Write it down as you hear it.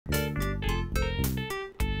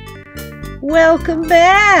Welcome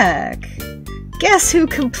back! Guess who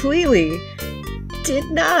completely did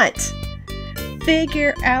not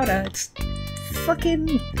figure out a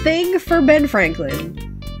fucking thing for Ben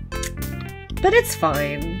Franklin. But it's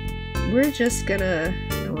fine. We're just gonna...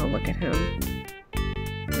 I wanna look at him.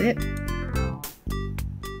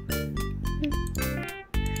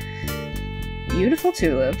 Beautiful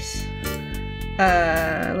tulips.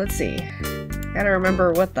 Let's see. Gotta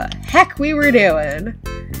remember what the heck we were doing.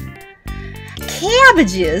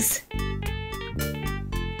 Cabbages!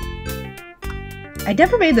 I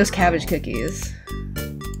never made those cabbage cookies.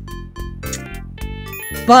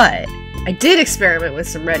 But I did experiment with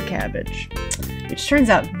some red cabbage, which turns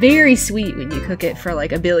out very sweet when you cook it for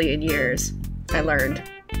like a billion years. I learned.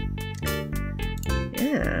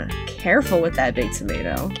 Yeah, careful with that baked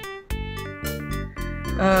tomato.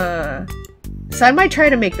 So I might try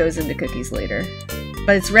to make those into cookies later.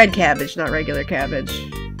 But it's red cabbage, not regular cabbage.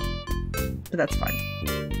 But that's fine.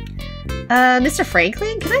 Mr.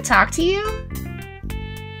 Franklin, can I talk to you?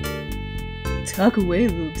 Talk away,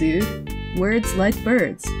 little dude. Words like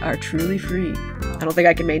birds are truly free. I don't think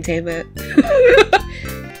I can maintain that.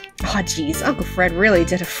 Aw, jeez, Uncle Fred really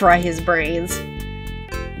did fry his brains.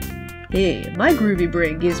 Hey, my groovy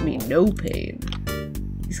brain gives me no pain.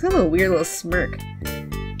 He's got a little weird little smirk.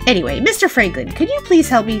 Anyway, Mr. Franklin, could you please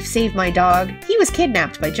help me save my dog? He was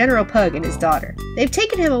kidnapped by General Pug and his daughter. They've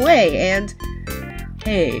taken him away and...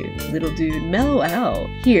 Hey, little dude, mellow out.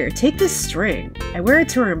 Here, take this string. I wear it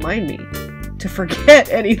to remind me to forget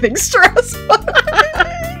anything stressful.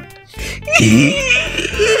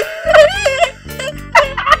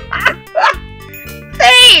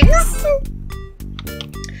 Thanks!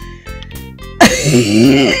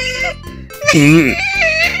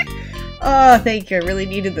 Oh, thank you. I really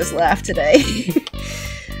needed this laugh today.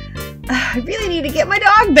 I really need to get my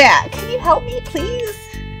dog back. Can you help me, please?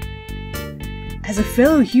 As a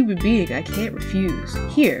fellow human being, I can't refuse.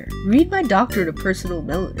 Here, read my Doctrine of Personal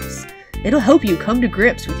Mellowness. It'll help you come to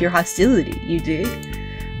grips with your hostility, you dig?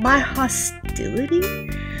 My hostility?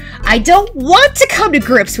 I don't want to come to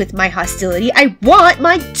grips with my hostility. I want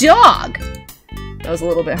my dog! That was a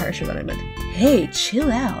little bit harsher than I meant. Hey,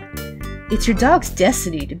 chill out. It's your dog's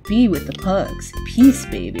destiny to be with the pugs. Peace,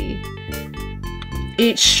 baby.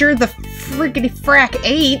 It sure the friggity frack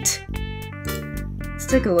ain't! Let's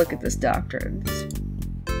take a look at this doctrine.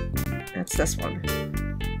 That's this one.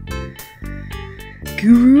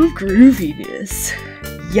 Guru of Grooviness.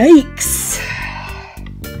 Yikes!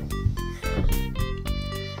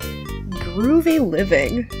 Groovy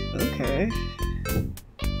living. Okay.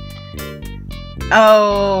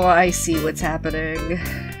 Oh, I see what's happening.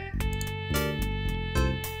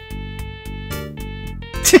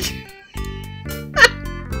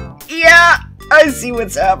 Yeah, I see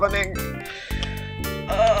what's happening.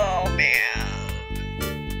 Oh, man.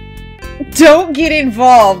 Don't get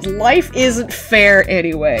involved. Life isn't fair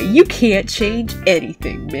anyway. You can't change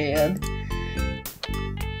anything, man.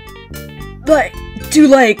 But do,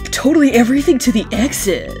 like, totally everything to the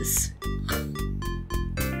X's.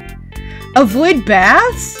 Avoid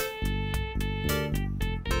baths?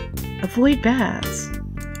 Avoid baths.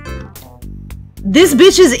 This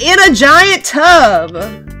bitch is in a giant tub!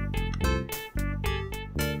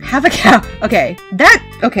 Have a cow. Okay, that...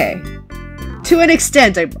 Okay. To an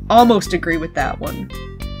extent, I almost agree with that one.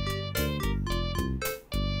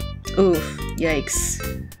 Oof. Yikes.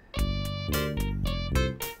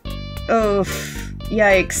 Oof.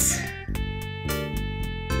 Yikes.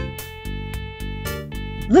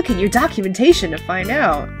 Look at your documentation to find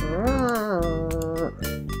out.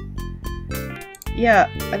 Yeah,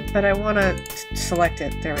 but I want to select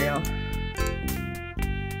it. There we go.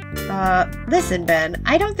 Listen, Ben,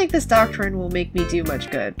 I don't think this doctrine will make me do much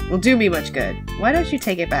good. Will do me much good. Why don't you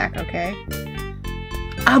take it back, okay?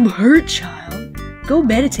 I'm hurt, child. Go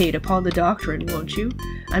meditate upon the doctrine, won't you?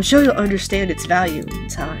 I'm sure you'll understand its value in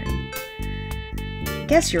time. I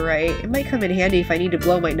guess you're right. It might come in handy if I need to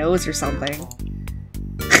blow my nose or something.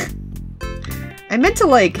 I meant to,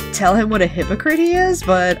 like, tell him what a hypocrite he is,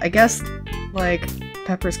 but I guess, like,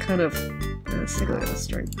 Pepper's kind of... let's take a look at this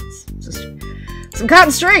string. It's just some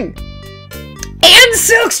cotton string! And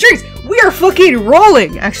silk strings! We are fucking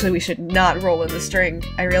rolling! Actually, we should not roll in the string.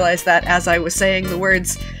 I realized that as I was saying the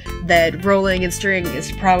words that rolling in string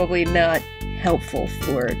is probably not helpful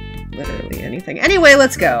for literally anything. Anyway,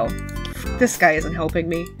 let's go. This guy isn't helping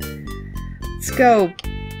me. Let's go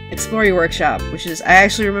explore your workshop, which is, I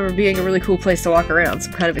actually remember being a really cool place to walk around,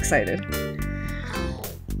 so I'm kind of excited.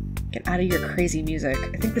 Get out of your crazy music.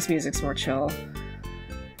 I think this music's more chill.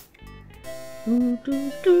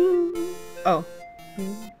 Oh.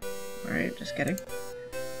 Alright, just kidding.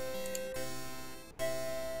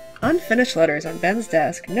 Unfinished letters on Ben's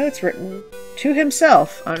desk. Notes written to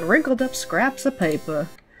himself on wrinkled up scraps of paper.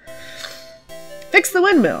 Fix the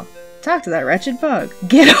windmill. Talk to that wretched bug.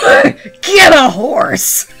 Get a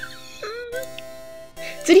horse!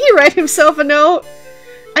 Did he write himself a note?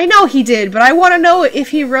 I know he did, but I want to know if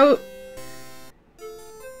he wrote...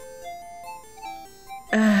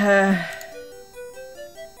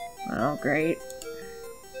 Oh, great.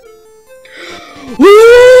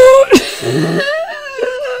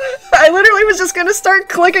 I literally was just gonna start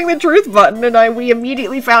clicking the truth button and we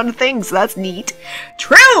immediately found things. That's neat.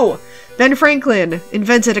 True! Ben Franklin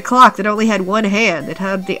invented a clock that only had one hand. It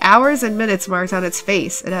had the hours and minutes marked on its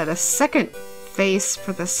face. It had a second face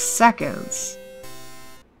for the seconds.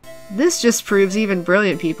 This just proves even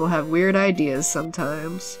brilliant people have weird ideas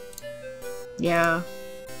sometimes. Yeah.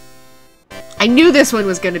 I knew this one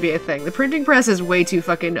was going to be a thing. The printing press is way too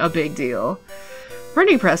fucking a big deal.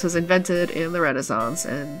 Printing press was invented in the Renaissance,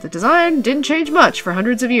 and the design didn't change much for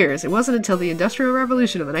hundreds of years. It wasn't until the Industrial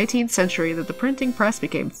Revolution of the 19th century that the printing press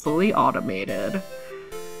became fully automated.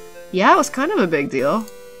 Yeah, it was kind of a big deal.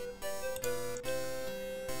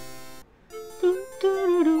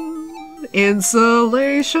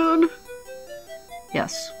 Insulation!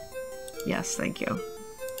 Yes. Yes, thank you.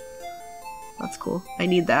 That's cool. I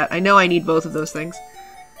need that. I know I need both of those things.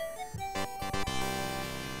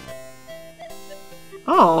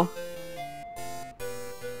 Oh.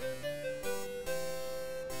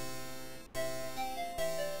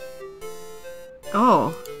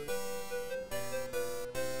 Oh.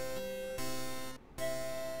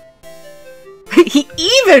 He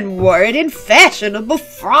even wore it in fashionable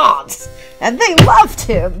France, and they loved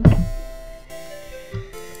him.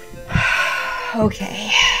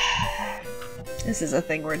 Okay. This is a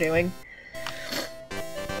thing we're doing.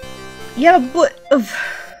 Yeah, but...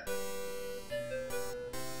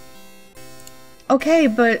 Okay,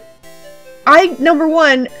 but... number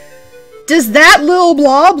one, does that little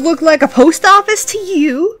blob look like a post office to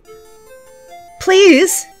you?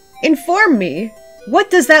 Please, inform me. What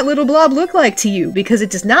does that little blob look like to you? Because it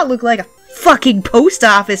does not look like a fucking post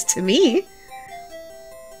office to me.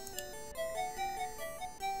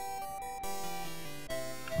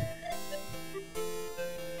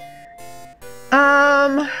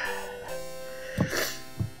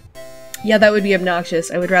 Yeah, that would be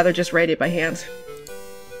obnoxious. I would rather just write it by hand.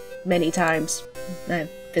 Many times. I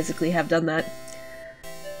physically have done that.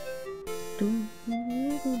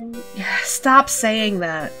 Stop saying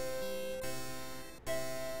that.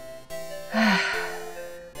 I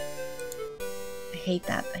hate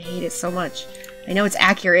that. I hate it so much. I know it's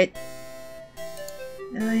accurate.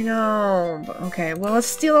 I know. But okay, well, let's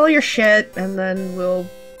steal all your shit, and then we'll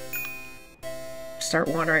start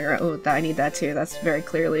wandering around. Oh, I need that too. That's very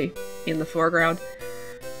clearly in the foreground.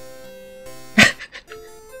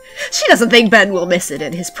 She doesn't think Ben will miss it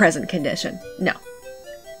in his present condition. No.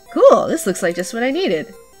 Cool, this looks like just what I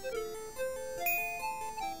needed.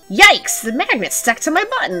 Yikes! The magnet stuck to my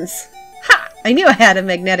buttons! Ha! I knew I had a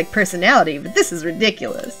magnetic personality, but this is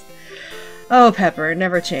ridiculous. Oh, Pepper,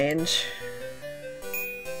 never change.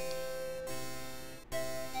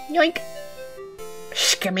 Yoink!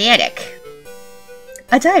 Schematic.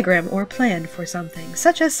 A diagram or plan for something,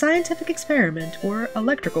 such as scientific experiment or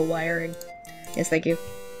electrical wiring. Yes, thank you.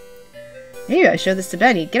 Maybe I show this to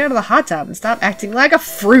Benny. Get out of the hot tub and stop acting like a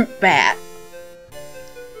fruit bat.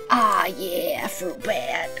 Ah, yeah, fruit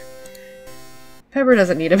bat. Pepper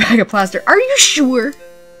doesn't need a bag of plaster. Are you sure?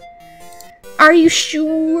 Are you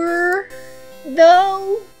sure?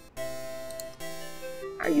 No?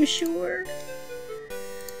 Are you sure?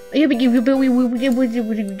 Yeah, but we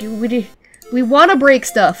want to break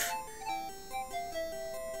stuff.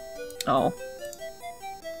 Oh.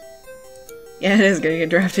 Yeah, it is gonna get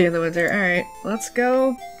drafty in the winter. Alright, let's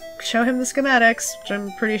go show him the schematics, which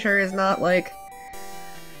I'm pretty sure is not, like,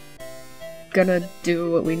 gonna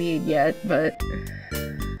do what we need yet, but...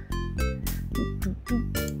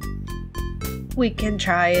 we can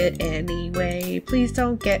try it anyway. Please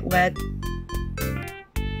don't get wet.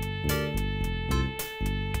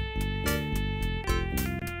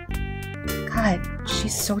 God,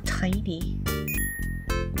 she's so tiny.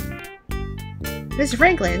 Mr.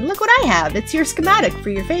 Franklin, look what I have! It's your schematic for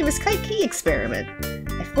your famous kite key experiment.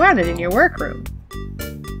 I found it in your workroom.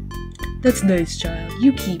 That's nice, child.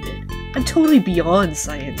 You keep it. I'm totally beyond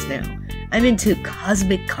science now. I'm into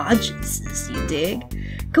cosmic consciousness, you dig?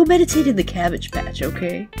 Go meditate in the cabbage patch,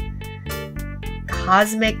 okay?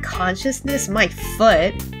 Cosmic consciousness? My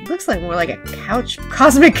foot? Looks like more like a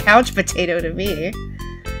cosmic couch potato to me.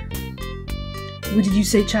 What did you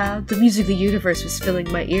say, child? The music of the universe was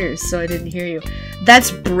filling my ears, so I didn't hear you.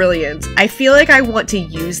 That's brilliant. I feel like I want to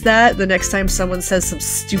use that the next time someone says some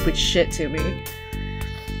stupid shit to me.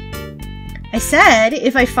 I said,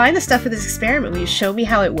 if I find the stuff for this experiment, will you show me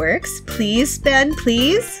how it works? Please, Ben,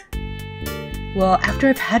 please? Well, after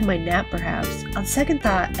I've had my nap, perhaps. On second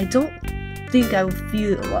thought, I don't think I would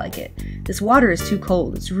feel like it. This water is too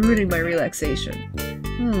cold. It's ruining my relaxation.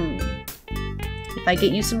 If I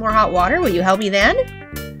get you some more hot water, will you help me then?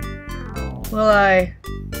 Well,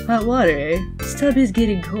 hot water, eh? This tub is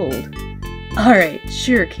getting cold. Alright,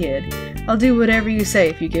 sure, kid. I'll do whatever you say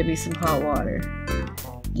if you give me some hot water.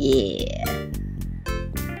 Yeah.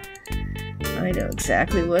 I know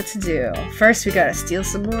exactly what to do. First, we gotta steal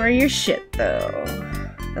some more of your shit, though.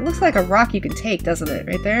 That looks like a rock you can take, doesn't it?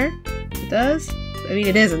 Right there? It does? I mean,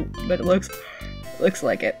 it isn't, but it looks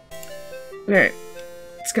like it. Alright.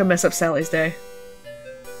 Let's go mess up Sally's day.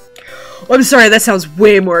 Oh, I'm sorry, that sounds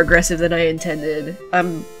way more aggressive than I intended.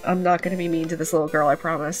 I'm not gonna be mean to this little girl, I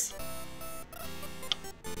promise.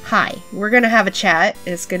 Hi, we're gonna have a chat.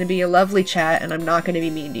 It's gonna be a lovely chat, and I'm not gonna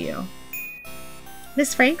be mean to you.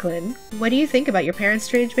 Miss Franklin, what do you think about your parents'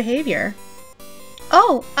 strange behavior?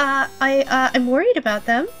 Oh, I'm worried about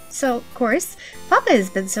them. So, of course, Papa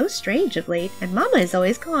has been so strange of late, and Mama is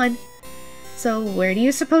always gone. So, where do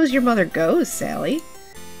you suppose your mother goes, Sally?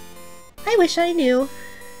 I wish I knew.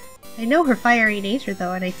 I know her fiery nature,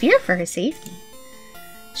 though, and I fear for her safety.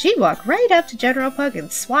 She'd walk right up to General Pug and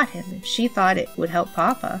swat him if she thought it would help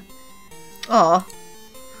Papa. Aw.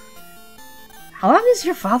 How long has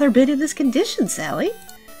your father been in this condition, Sally?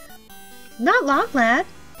 Not long, lad.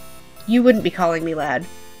 You wouldn't be calling me lad.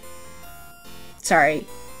 Sorry,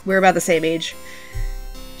 we're about the same age.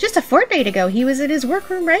 Just a fortnight ago, he was in his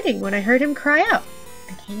workroom writing when I heard him cry out.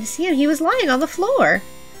 I came to see him. He was lying on the floor.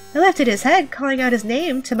 I lifted his head, calling out his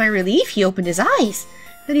name. To my relief, he opened his eyes.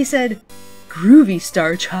 Then he said, "Groovy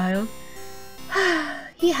star, child."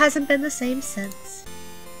 He hasn't been the same since.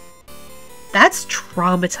 That's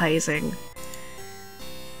traumatizing.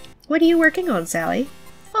 What are you working on, Sally?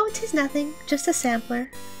 Oh, 'tis nothing. Just a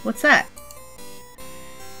sampler. What's that?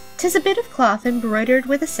 'Tis a bit of cloth embroidered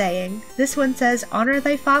with a saying. This one says, "Honor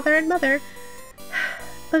thy father and mother."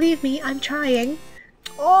 Believe me, I'm trying.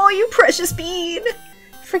 Oh, you precious bean!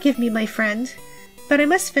 Forgive me, my friend, but I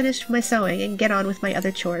must finish my sewing and get on with my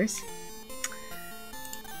other chores.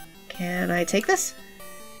 Can I take this?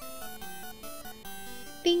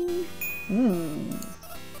 Ding!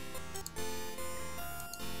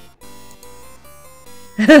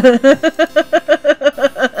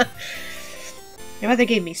 Your mother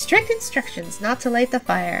gave me strict instructions not to light the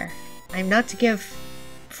fire. I'm not to give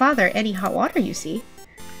father any hot water, you see.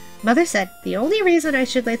 Mother said the only reason I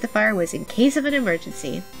should light the fire was in case of an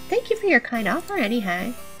emergency. Thank you for your kind offer,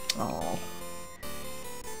 anyhow. Oh.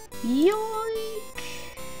 Yoink!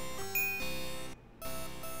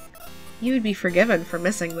 You would be forgiven for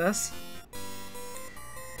missing this.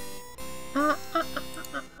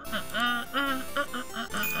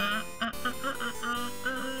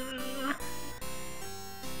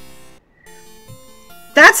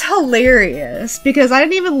 That's hilarious, because I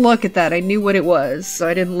didn't even look at that. I knew what it was, so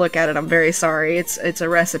I didn't look at it. I'm very sorry. It's a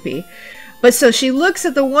recipe. But so she looks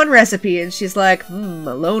at the one recipe and she's like, a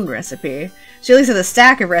lone recipe. She looks at the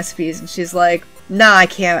stack of recipes and she's like, nah, I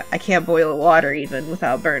can't boil water even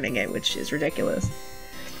without burning it, which is ridiculous.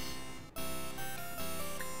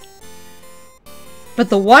 But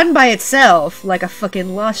the one by itself, like a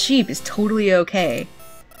fucking lost sheep, is totally okay.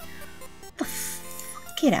 What the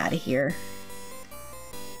fuck? Get out of here.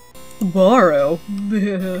 Borrow.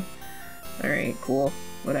 Alright, cool.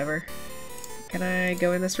 Whatever. Can I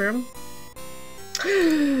go in this room?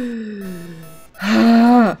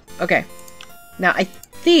 Okay. Now, I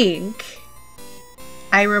think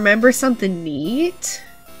I remember something neat.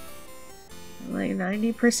 I'm like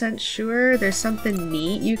 90% sure there's something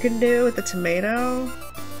neat you can do with the tomato.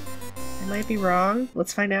 I might be wrong.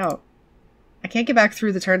 Let's find out. I can't get back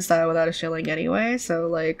through the turnstile without a shilling anyway, so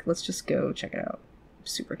like, let's just go check it out. I'm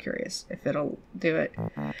super curious if it'll do it. Look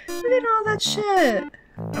at all that shit!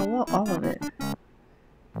 I want all of it.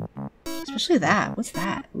 Especially that. What's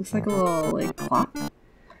that? It looks like a little, like, clock.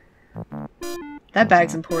 That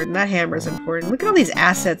bag's important. That hammer's important. Look at all these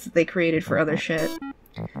assets that they created for other shit.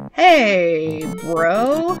 Hey,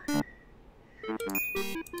 bro!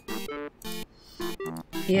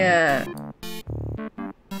 Yeah.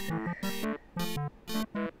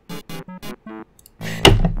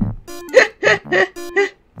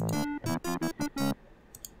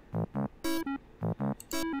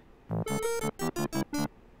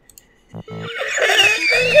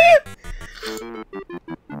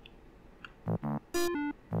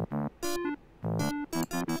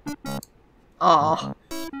 Aw.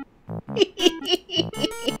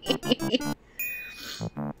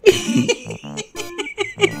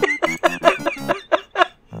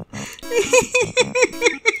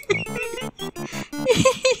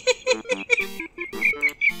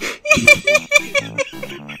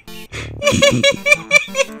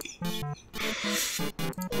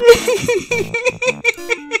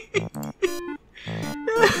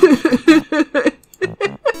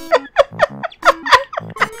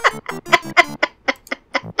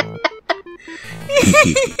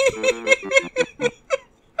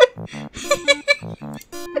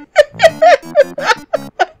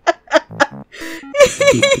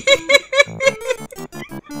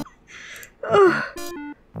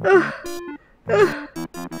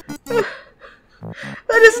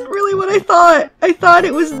 That isn't really what I thought. I thought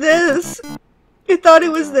it was this. I thought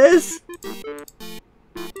it was this.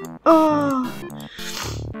 Oh.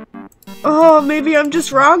 Oh, maybe I'm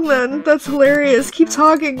just wrong then. That's hilarious. Keep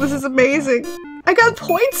talking. This is amazing. I got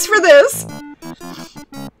points for this.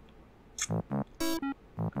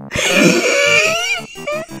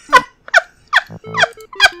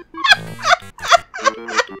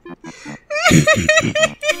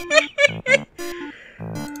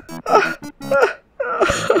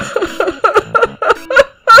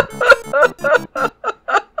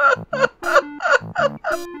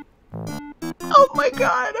 Oh my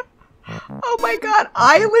god. Oh my god,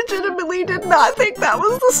 I legitimately did not think that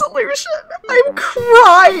was the solution. I'm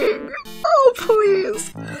crying. Oh,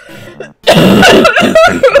 please.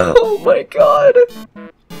 Oh my god.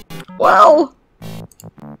 Well,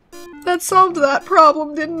 that solved that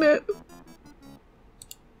problem, didn't it?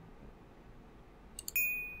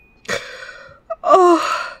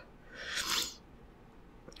 Oh.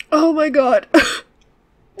 Oh my god.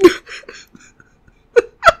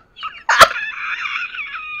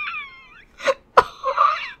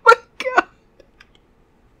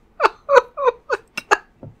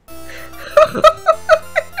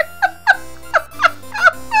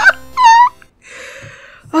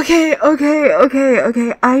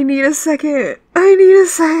 Okay. I need a second. I need a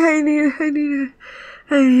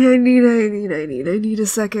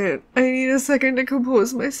second to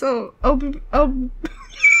compose myself. I'll be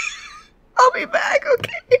back,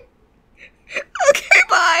 okay? Okay,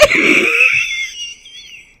 bye.